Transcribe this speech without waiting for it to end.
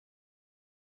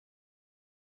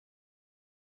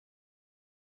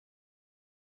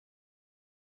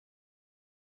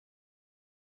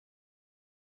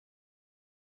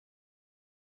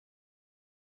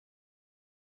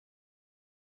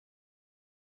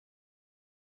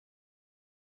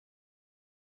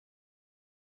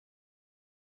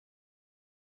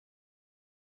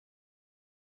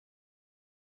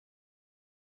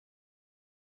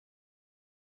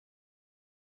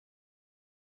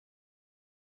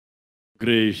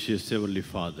Gracious Heavenly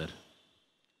Father,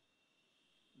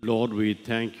 Lord, we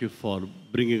thank you for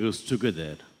bringing us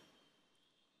together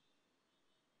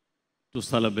to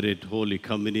celebrate Holy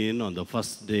Communion on the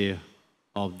first day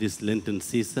of this Lenten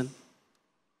season.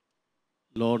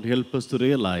 Lord, help us to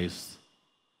realize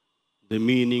the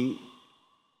meaning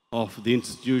of the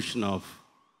institution of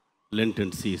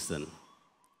Lenten season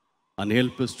and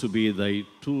help us to be thy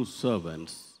true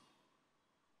servants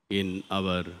in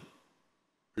our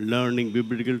learning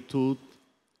biblical truth,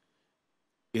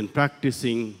 in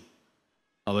practicing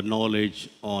our knowledge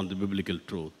on the biblical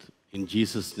truth. In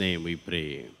Jesus' name we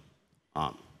pray.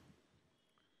 Amen.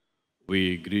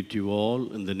 We greet you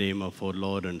all in the name of our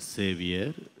Lord and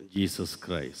Savior, Jesus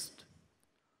Christ.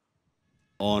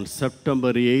 On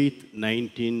September 8,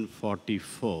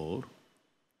 1944,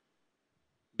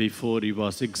 before he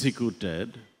was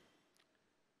executed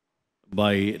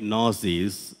by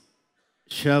Nazis,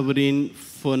 Severin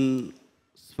von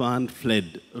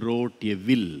Swanfled wrote a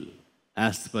will.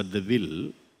 As per the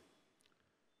will,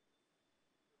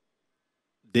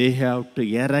 they have to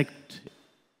erect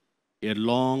a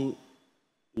long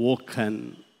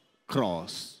oaken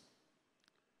cross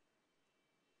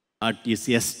at his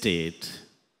estate,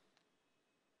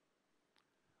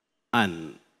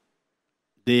 and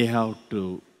they have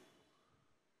to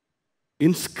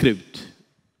inscribe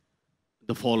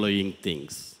the following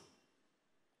things.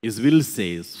 His will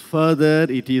says, "Further,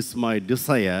 it is my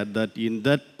desire that in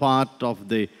that part of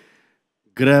the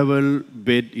gravel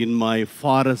bed in my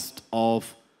forest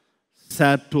of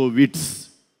Satowitz,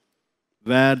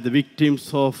 where the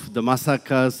victims of the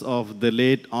massacres of the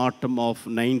late autumn of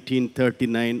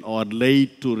 1939 are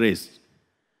laid to rest,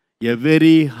 a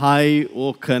very high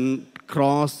oaken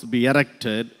cross be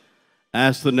erected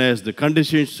as soon as the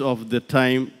conditions of the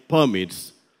time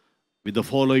permits, with the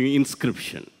following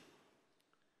inscription.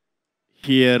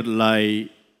 Here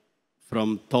lie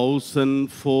from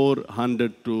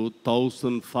 1,400 to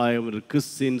 1,500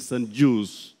 Christians and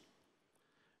Jews.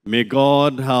 May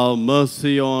God have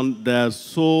mercy on their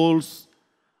souls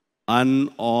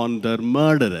and on their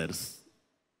murderers.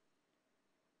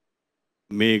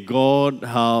 May God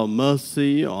have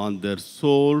mercy on their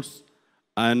souls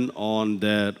and on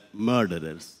their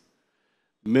murderers."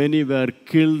 Many were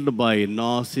killed by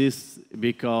Nazis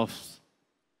because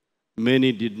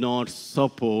many did not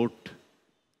support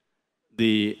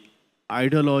the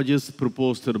ideologies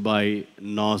proposed by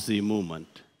Nazi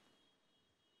movement.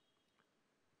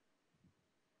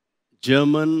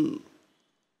 German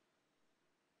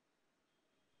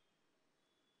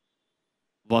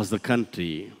was the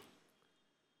country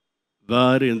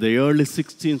where in the early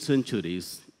 16th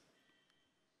centuries,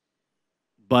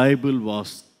 Bible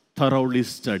was thoroughly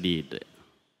studied.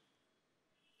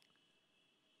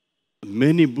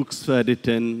 Many books were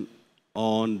written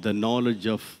on the knowledge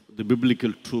of the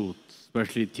biblical truth,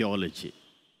 especially theology.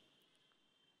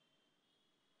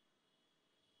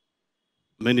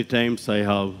 Many times I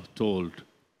have told,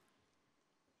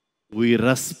 we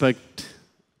respect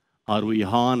or we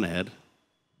honor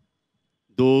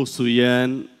those who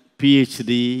earn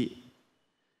PhD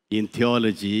in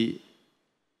theology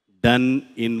done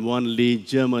in only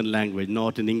German language,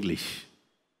 not in English.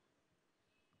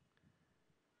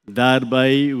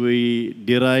 Thereby, we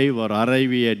derive or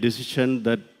arrive at a decision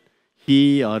that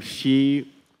he or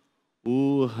she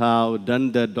who have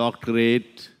done the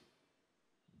doctorate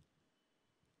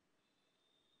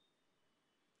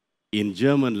in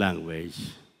German language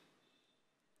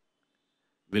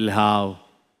will have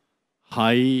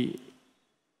high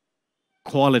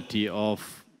quality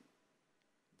of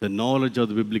the knowledge of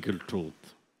the biblical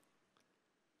truth.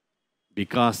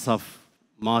 Because of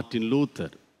Martin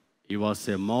Luther, he was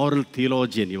a moral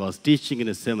theologian. He was teaching in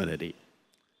a seminary.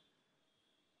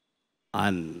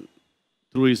 And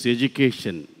through his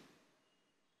education,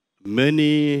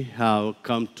 many have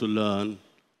come to learn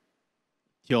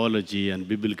theology and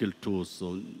biblical truths.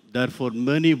 So, therefore,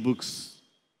 many books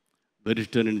were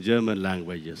written in German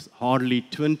languages. Hardly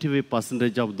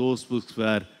 25% of those books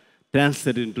were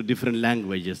translated into different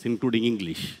languages, including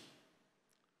English.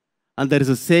 And there is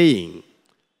a saying,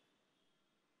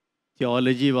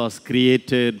 theology was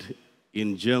created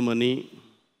in Germany,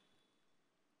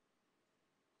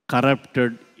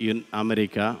 corrupted in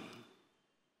America,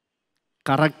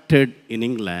 corrected in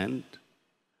England,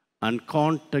 and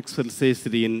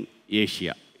contextualized in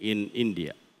Asia, in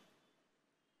India.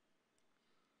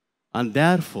 And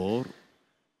therefore,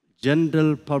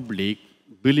 general public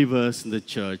believers in the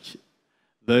church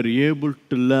were able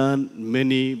to learn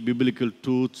many biblical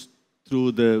truths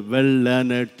through the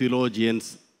well-learned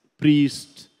theologians,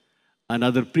 priests, and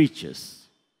other preachers.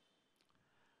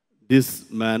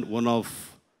 This man, one of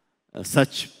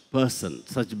such person,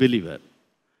 such believer,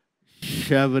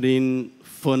 Severin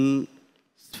von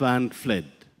Swanfled,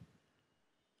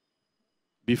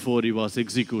 before he was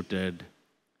executed,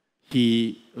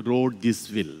 he wrote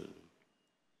this will.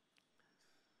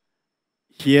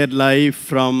 Here live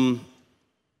from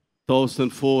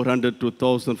 1,400 to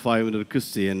 1,500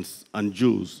 Christians and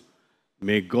Jews.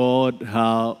 May God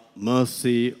have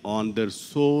mercy on their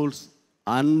souls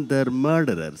and their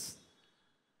murderers.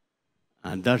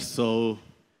 And that's how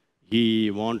he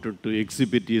wanted to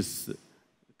exhibit his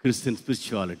Christian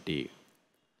spirituality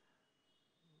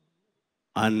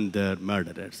and their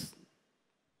murderers.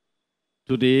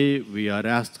 Today, we are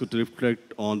asked to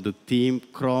reflect on the theme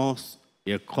Cross,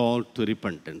 a call to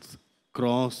repentance.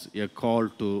 Cross, a call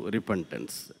to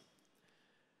repentance.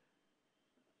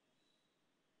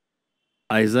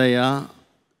 Isaiah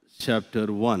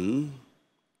chapter 1,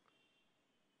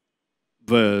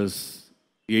 verse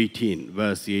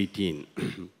 18.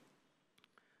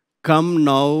 Come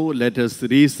now, let us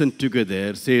reason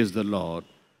together, says the Lord.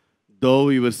 Though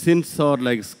your sins are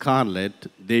like scarlet,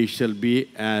 they shall be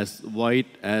as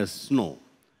white as snow.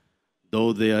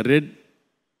 Though they are red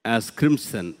as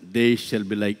crimson, they shall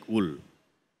be like wool.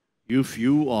 If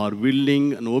you are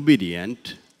willing and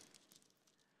obedient,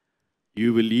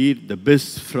 you will eat the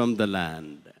best from the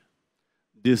land.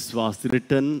 This was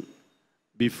written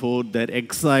before their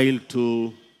exile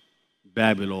to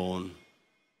Babylon.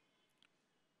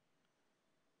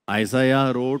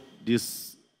 Isaiah wrote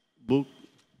this book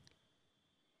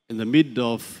in the mid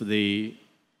of the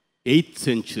 8th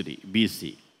century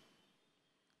BC,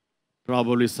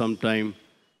 probably sometime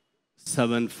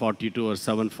 742 or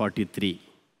 743.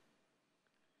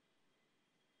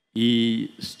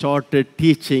 He started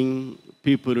teaching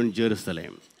people in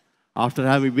Jerusalem after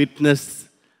having witnessed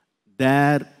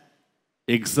their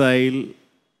exile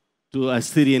to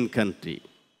Assyrian country.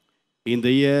 In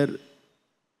the year,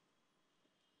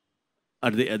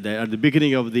 at the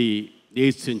beginning of the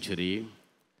 8th century,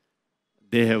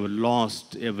 they have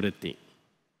lost everything.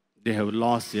 They have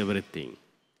lost everything.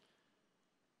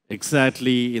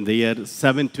 Exactly in the year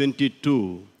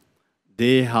 722,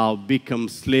 they have become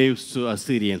slaves to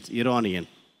Assyrians, Iranian,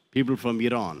 people from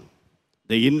Iran.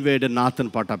 They invaded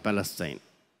northern part of Palestine.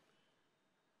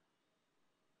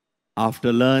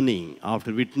 After learning,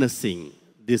 after witnessing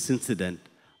this incident,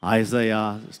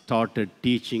 Isaiah started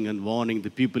teaching and warning the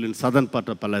people in southern part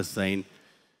of Palestine,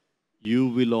 you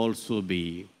will also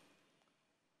be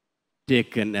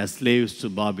taken as slaves to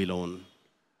Babylon,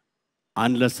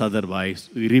 unless otherwise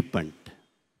we repent.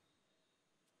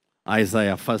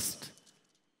 Isaiah 1st,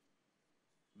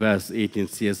 verse 18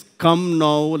 says, come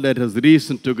now, let us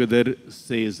reason together,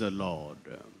 says the Lord.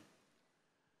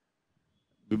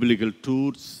 Biblical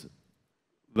truths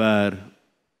were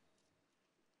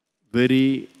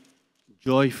very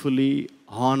joyfully,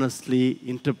 honestly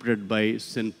interpreted by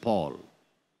St. Paul.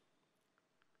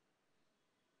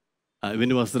 When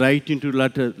he was writing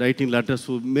letters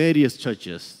to various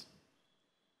churches,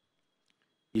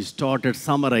 he started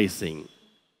summarizing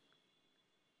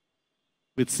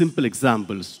with simple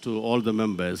examples to all the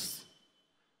members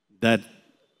that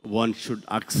one should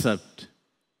accept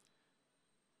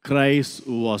Christ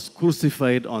who was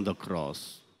crucified on the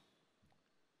cross.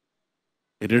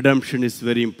 Redemption is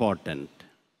very important.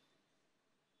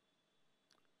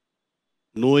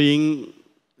 Knowing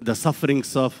the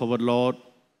sufferings of our Lord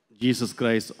Jesus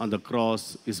Christ on the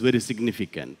cross is very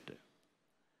significant.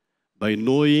 By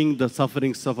knowing the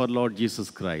sufferings of our Lord Jesus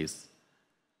Christ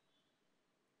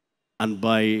and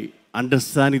by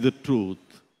understanding the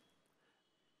truth,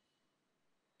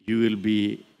 you will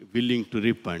be willing to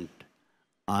repent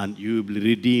and you will be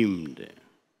redeemed.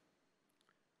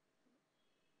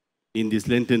 In this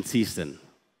Lenten season,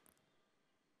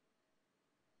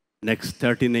 next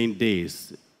 39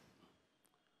 days,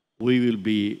 we will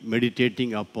be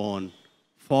meditating upon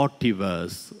 40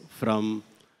 verses from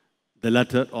the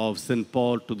letter of St.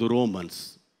 Paul to the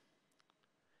Romans.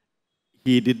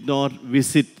 He did not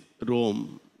visit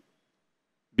Rome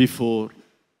before,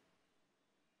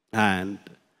 and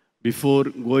before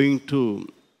going to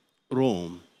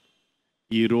Rome,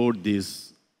 he wrote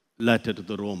this letter to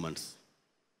the Romans,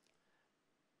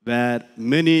 where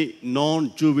many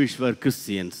non-Jewish were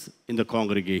Christians in the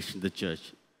congregation, the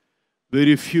church.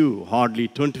 Very few, hardly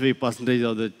 25%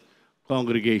 of the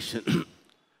congregation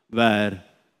were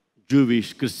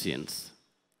Jewish Christians.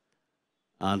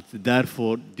 And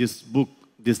therefore,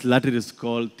 this letter is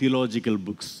called theological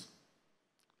books.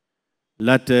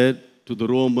 Letter to the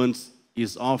Romans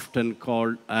is often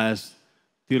called as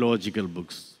theological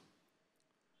books.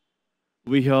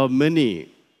 We have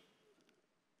many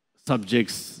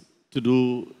subjects to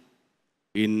do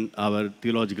in our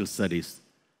theological studies.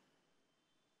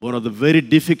 One of the very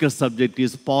difficult subjects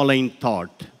is Pauline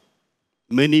thought.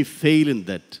 Many fail in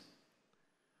that.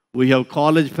 We have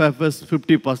college papers,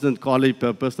 50% college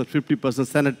papers and 50%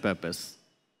 Senate papers.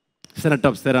 Senate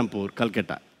of Serampur,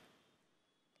 Calcutta.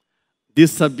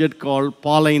 This subject called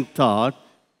Pauline thought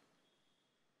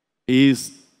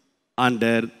is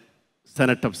under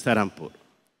Senate of Serampur.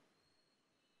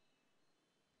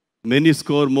 Many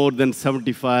score more than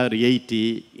 75 or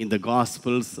 80 in the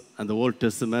Gospels and the Old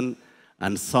Testament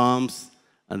and Psalms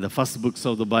and the first 5 books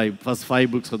of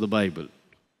the Bible.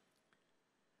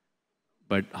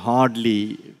 But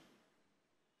hardly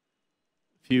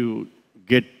few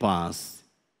get past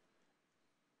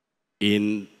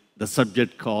in the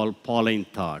subject called Pauline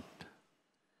thought.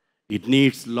 It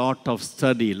needs lot of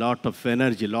study, lot of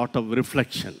energy, lot of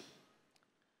reflection.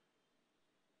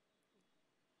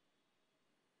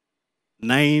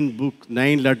 9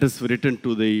 letters were written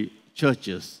to the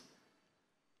churches,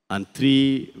 and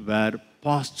 3 were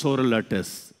pastoral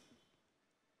letters.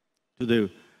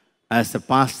 As a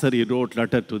pastor, he wrote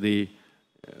letter to the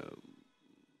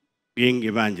young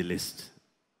evangelist.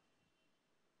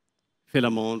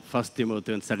 Philemon, 1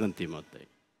 Timothy and 2 Timothy.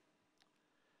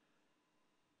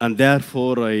 And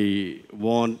therefore, I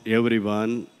want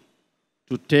everyone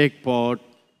to take part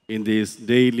in this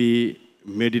daily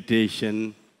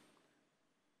meditation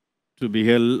to be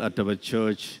held at our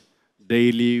church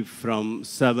daily from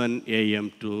 7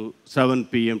 p.m. to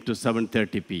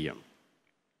 7:30 p.m.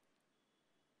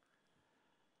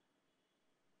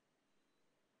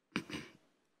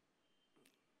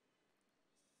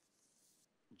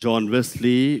 John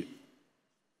Wesley,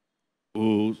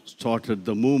 who started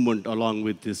the movement along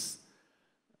with his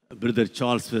brother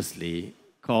Charles Wesley,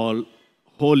 called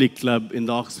Holy Club in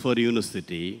the Oxford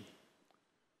University,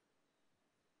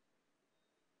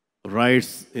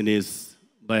 writes in his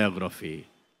biography,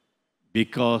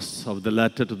 because of the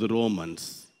letter to the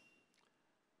Romans,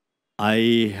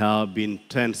 I have been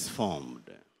transformed.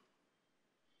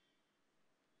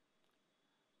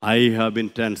 I have been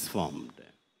transformed.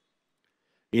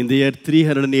 In the year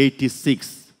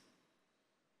 386,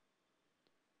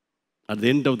 at the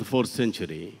end of the 4th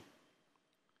century,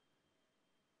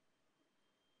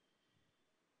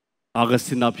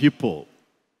 Augustine of Hippo,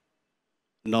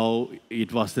 now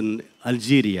it was in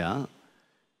Algeria,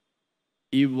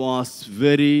 he was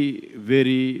very,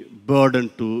 very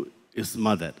burdened to his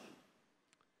mother.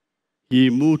 He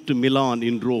moved to Milan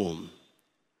in Rome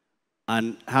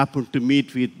and happened to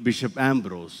meet with Bishop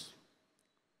Ambrose.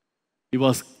 He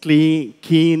was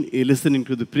keen in listening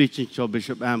to the preaching of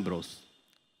Bishop Ambrose.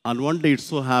 And one day it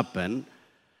so happened,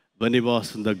 when he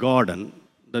was in the garden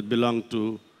that belonged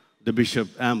to the Bishop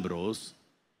Ambrose,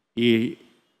 he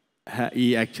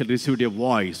actually received a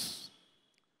voice.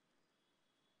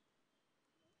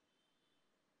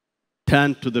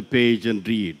 Turn to the page and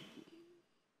read.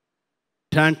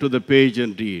 Turn to the page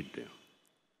and read.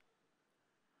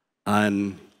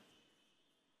 And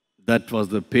that was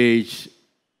the page,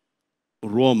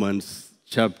 Romans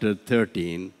chapter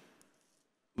 13,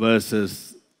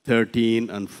 verses 13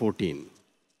 and 14.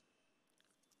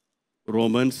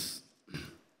 Romans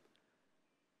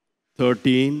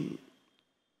 13,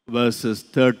 verses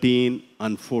 13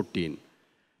 and 14.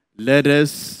 Let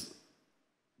us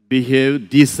behave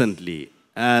decently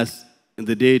as in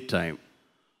the daytime,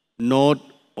 not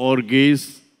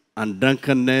orgies and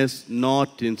drunkenness,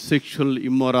 not in sexual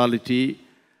immorality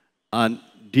and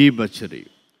debauchery,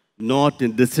 not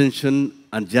in dissension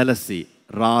and jealousy.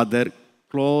 Rather,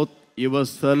 clothe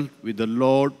yourself with the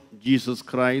Lord Jesus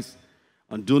Christ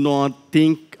and do not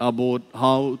think about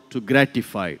how to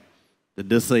gratify the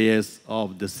desires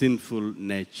of the sinful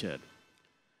nature.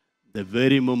 The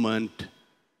very moment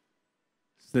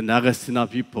St. Augustine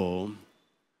of Hippo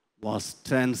was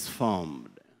transformed,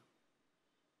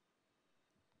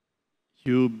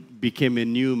 he became a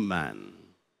new man.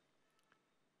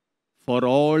 For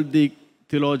all the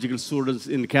theological students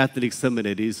in Catholic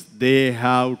seminaries, they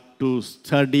have to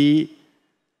study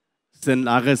St.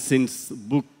 Augustine's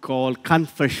book called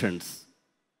Confessions.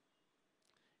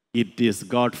 It has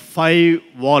got 5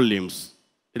 volumes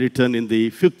written in the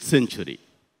 5th century.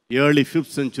 Early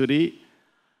 5th century,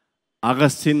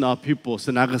 Augustine of Hippo,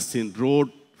 St. Augustine,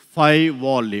 wrote 5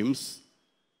 volumes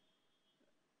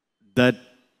that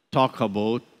talk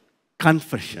about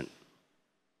confession.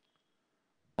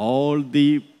 All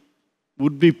the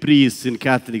would-be priests in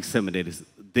Catholic seminaries,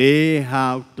 they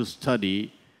have to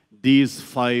study these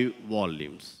 5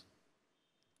 volumes.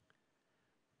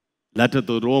 Letter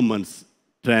to Romans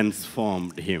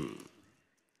transformed him.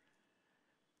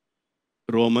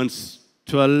 Romans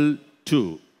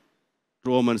 12:2.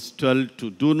 Romans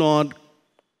 12:2. Do not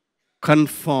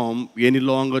conform any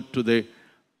longer to the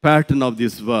pattern of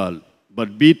this world,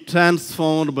 but be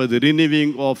transformed by the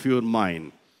renewing of your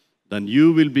mind. Then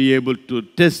you will be able to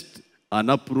test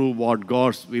and approve what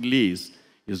God's will is,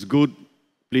 His good,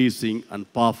 pleasing,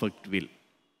 and perfect will.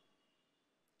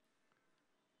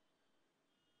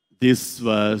 This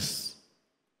was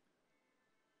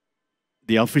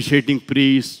the officiating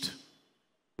priest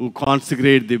who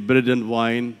consecrated the bread and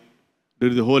wine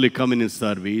during the Holy Communion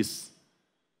service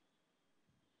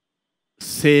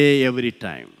say every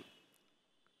time.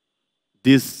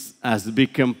 This has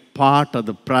become part of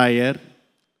the prayer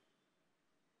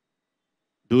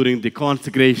during the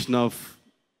consecration of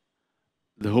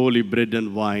the holy bread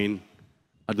and wine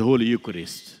at the Holy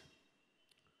Eucharist.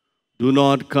 Do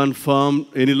not conform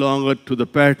any longer to the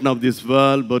pattern of this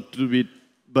world,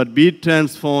 but be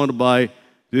transformed by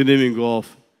renewing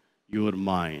of your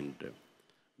mind.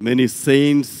 Many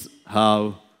saints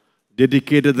have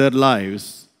dedicated their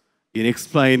lives in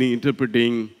explaining,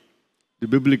 interpreting the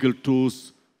biblical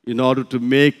truths in order to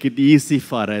make it easy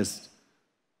for us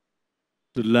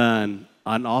to learn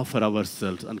and offer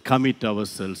ourselves and commit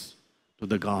ourselves to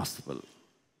the gospel.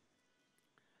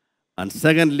 And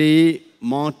secondly,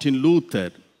 Martin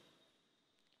Luther,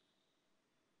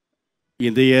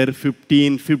 in the year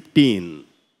 1515,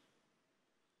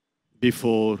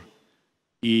 before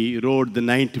he wrote the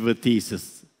 95th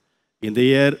thesis. In the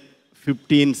year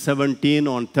 1517,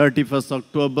 on 31st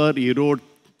October, he wrote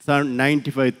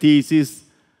 95 theses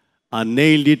and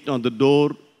nailed it on the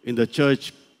door in the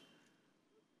church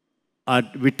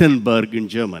at Wittenberg in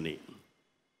Germany.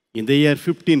 In the year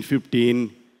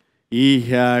 1515, he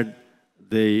had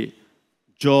the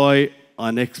joy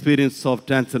and experience of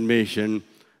transformation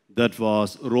that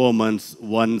was Romans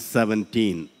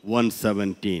 1:17.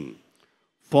 1:17.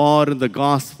 For in the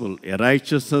gospel, a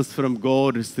righteousness from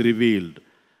God is revealed,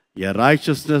 a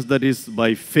righteousness that is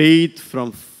by faith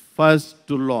from first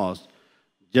to last,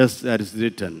 just as is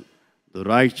written, the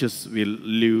righteous will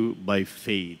live by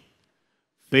faith.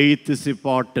 Faith is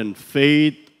important.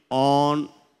 Faith on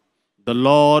the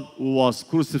Lord who was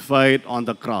crucified on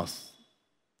the cross.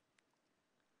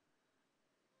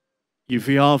 If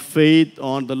you have faith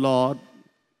on the Lord,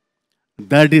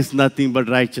 that is nothing but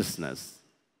righteousness.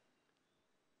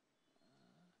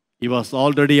 He was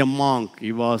already a monk.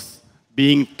 He was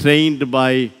being trained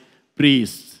by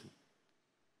priests.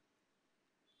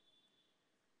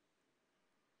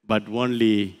 But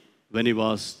only when he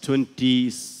was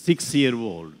 26 years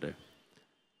old,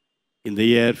 in the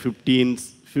year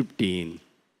 1515,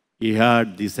 he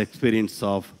had this experience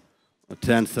of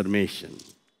transformation.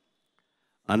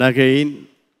 And again,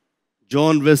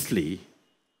 John Wesley,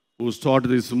 who started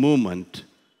this movement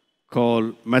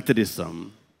called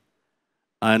Methodism,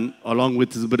 and along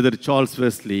with his brother Charles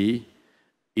Wesley,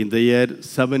 in the year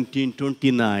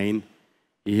 1729,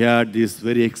 he had this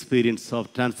very experience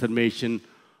of transformation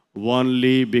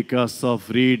only because of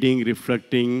reading,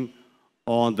 reflecting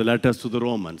on the letters to the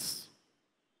Romans.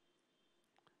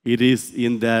 It is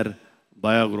in their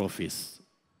biographies,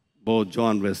 both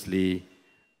John Wesley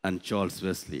and Charles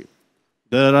Wesley.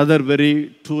 There are other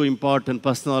very two important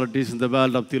personalities in the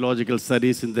world of theological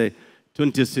studies in the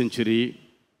 20th century.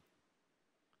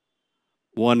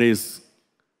 One is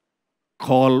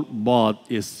Karl Barth,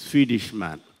 a Swedish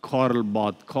man. Karl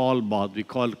Barth, we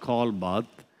call Karl Barth.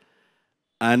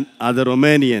 And other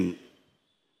Romanian,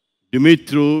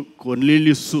 Dumitru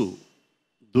Corneliusu.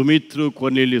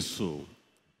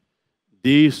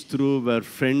 These two were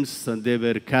friends and they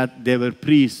were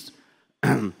priests.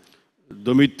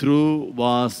 Dumitru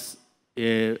was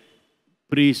a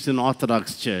priest in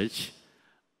Orthodox Church,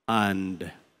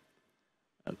 and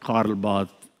Karl Barth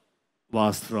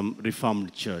was from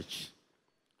Reformed Church.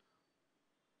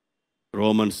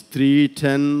 Romans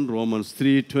 3:10, Romans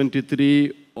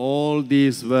 3:23, all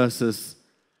these verses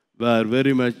were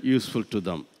very much useful to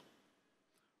them.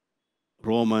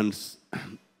 Romans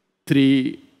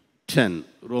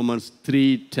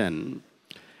 3:10,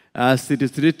 as it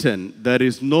is written, there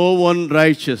is no one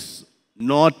righteous,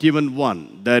 not even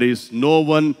one. There is no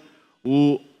one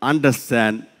who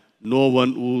understands, no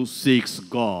one who seeks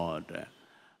God.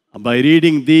 By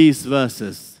reading these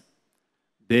verses,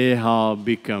 they have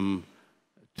become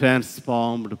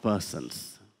transformed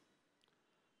persons.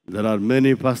 There are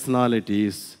many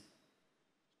personalities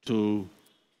to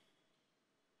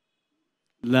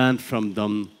learn from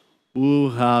them who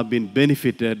have been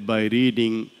benefited by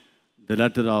reading the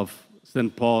letter of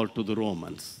St. Paul to the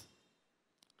Romans.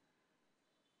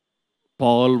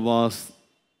 Paul was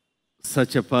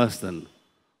such a person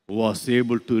was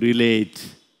able to relate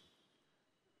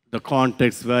the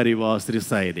context where he was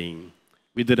residing,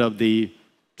 whether of the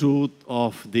truth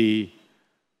of the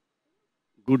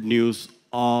good news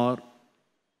or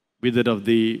whether of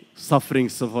the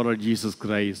sufferings of our Lord Jesus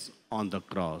Christ on the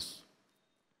cross.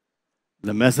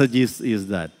 The message is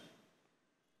that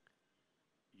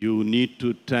you need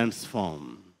to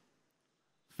transform.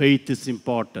 Faith is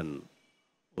important.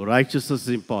 Righteousness is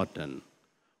important.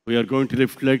 We are going to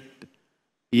reflect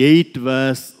 8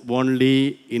 verse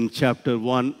only in chapter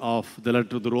 1 of the letter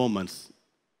to the Romans.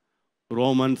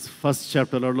 Romans first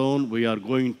chapter alone, we are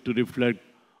going to reflect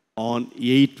on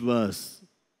 8 verse.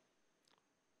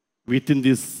 Within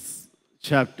this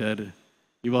chapter,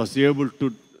 he was able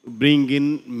to bring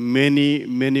in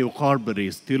many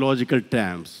vocabularies, theological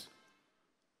terms,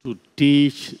 to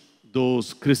teach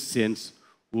those Christians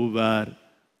who were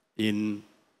in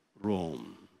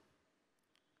Rome.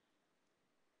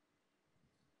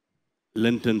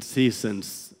 Lenten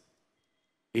seasons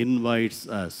invites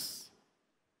us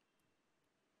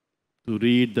to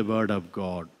read the Word of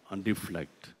God and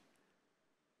reflect.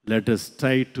 Let us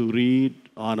try to read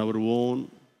on our own.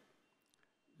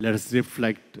 Let us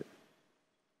reflect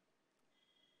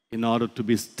in order to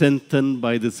be strengthened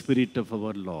by the Spirit of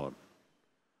our Lord.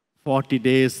 40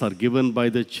 days are given by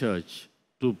the church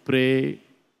to pray,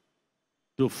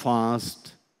 to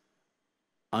fast,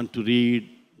 and to read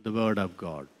the Word of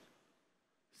God.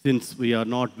 Since we are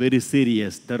not very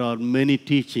serious, there are many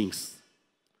teachings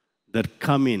that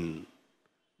come in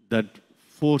that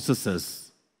forces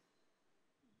us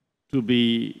to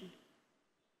be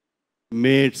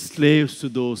made slaves to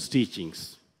those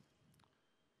teachings.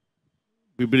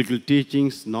 Biblical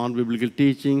teachings, non-biblical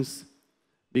teachings,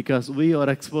 because we are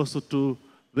exposed to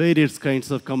various kinds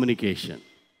of communication.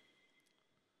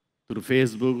 Through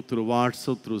Facebook, through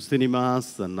WhatsApp, through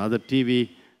cinemas and other TV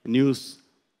news.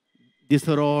 These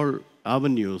are all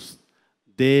avenues.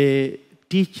 They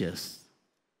teach us.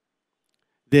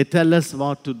 They tell us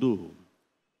what to do.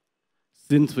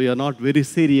 Since we are not very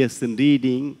serious in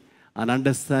reading and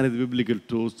understanding the biblical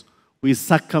truths, we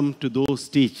succumb to those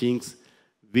teachings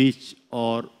which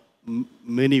are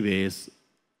many ways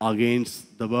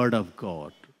against the Word of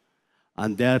God.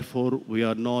 And therefore, we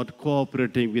are not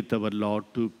cooperating with our Lord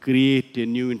to create a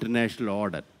new international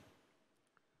order,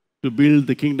 to build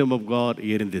the kingdom of God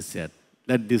here in this earth.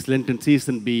 Let this Lenten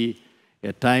season be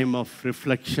a time of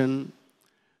reflection,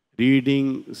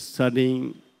 reading,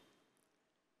 studying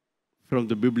from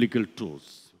the biblical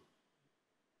truths.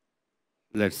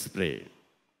 Let's pray.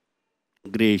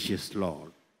 Gracious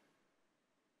Lord,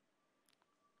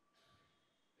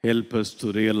 help us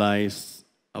to realize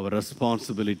our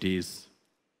responsibilities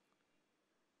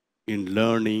in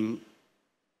learning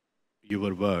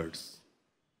your words.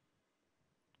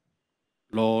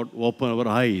 Lord, open our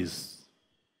eyes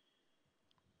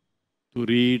to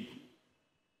read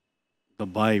the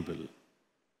Bible.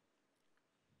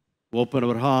 Open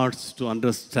our hearts to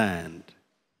understand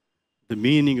the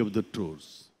meaning of the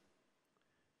truths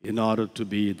in order to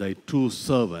be thy true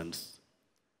servants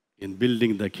in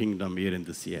building the kingdom here in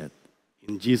this earth.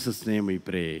 In Jesus' name we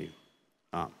pray.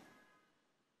 Amen.